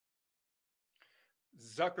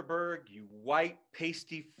Zuckerberg, you white,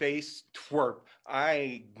 pasty-faced twerp.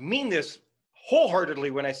 I mean this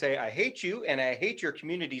wholeheartedly when I say I hate you and I hate your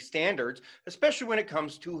community standards, especially when it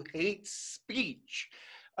comes to hate speech.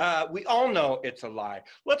 We all know it's a lie.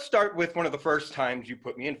 Let's start with one of the first times you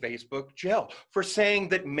put me in Facebook jail for saying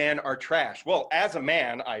that men are trash. Well, as a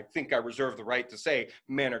man, I think I reserve the right to say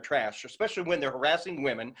men are trash, especially when they're harassing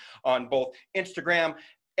women on both Instagram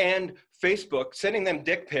and Facebook, sending them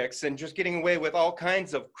dick pics and just getting away with all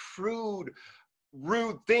kinds of crude,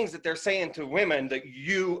 rude things that they're saying to women that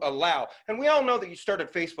you allow. And we all know that you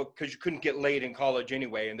started Facebook because you couldn't get laid in college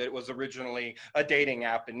anyway, and that it was originally a dating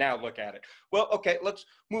app, and now look at it. Well, okay, let's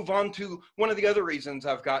move on to one of the other reasons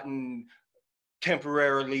I've gotten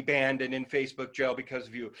temporarily banned and in Facebook jail because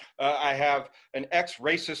of you. I have an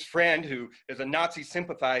ex-racist friend who is a Nazi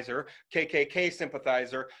sympathizer, KKK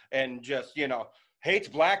sympathizer, and just, hates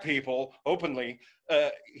black people openly.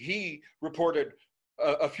 He reported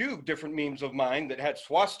a few different memes of mine that had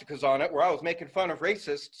swastikas on it where I was making fun of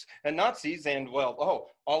racists and Nazis, and all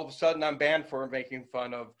of a sudden I'm banned for making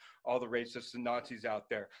fun of all the racists and Nazis out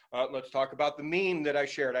there. Let's talk about the meme that I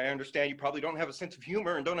shared. I understand you probably don't have a sense of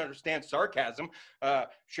humor and don't understand sarcasm.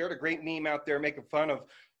 Shared a great meme out there making fun of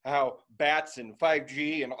how bats and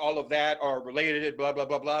 5G and all of that are related, blah, blah,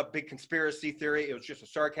 blah, blah, big conspiracy theory. It was just a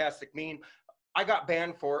sarcastic meme. I got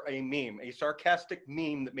banned for a meme, a sarcastic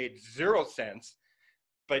meme that made zero sense,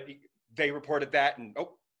 but they reported that and,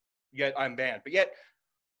 yet I'm banned. But yet,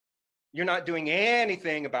 you're not doing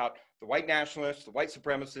anything about the white nationalists, the white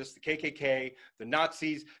supremacists, the KKK, the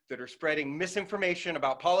Nazis that are spreading misinformation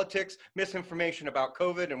about politics, misinformation about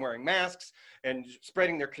COVID and wearing masks, and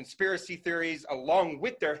spreading their conspiracy theories along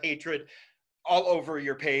with their hatred all over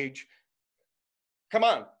your page. Come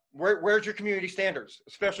on. Where's your community standards,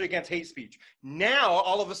 especially against hate speech? Now,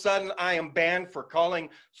 all of a sudden, I am banned for calling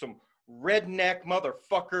some redneck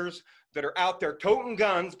motherfuckers that are out there toting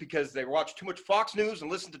guns because they watch too much Fox News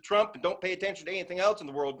and listen to Trump and don't pay attention to anything else in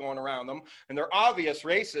the world going around them. And they're obvious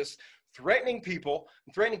racists, threatening people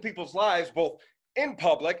and threatening people's lives, both in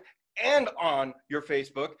public and on your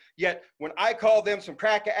Facebook. Yet, when I call them some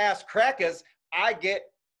cracker-ass crackers, I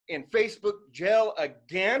get in Facebook jail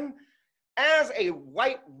again. As a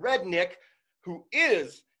white redneck who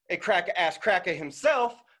is a cracker-ass cracker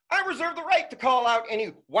himself, I reserve the right to call out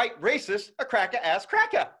any white racist a cracker-ass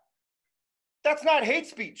cracker. That's not hate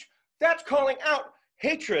speech. That's calling out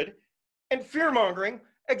hatred and fear-mongering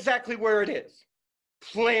exactly where it is.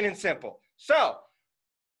 Plain and simple. So,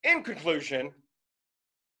 in conclusion,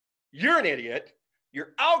 you're an idiot.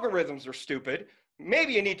 Your algorithms are stupid.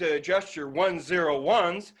 Maybe you need to adjust your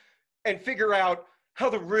 101s and figure out how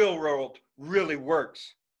the real world really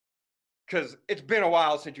works. Because it's been a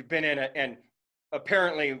while since you've been in it, and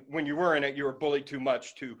apparently when you were in it, you were bullied too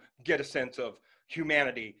much to get a sense of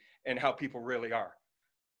humanity and how people really are.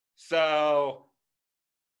 So,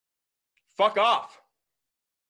 fuck off.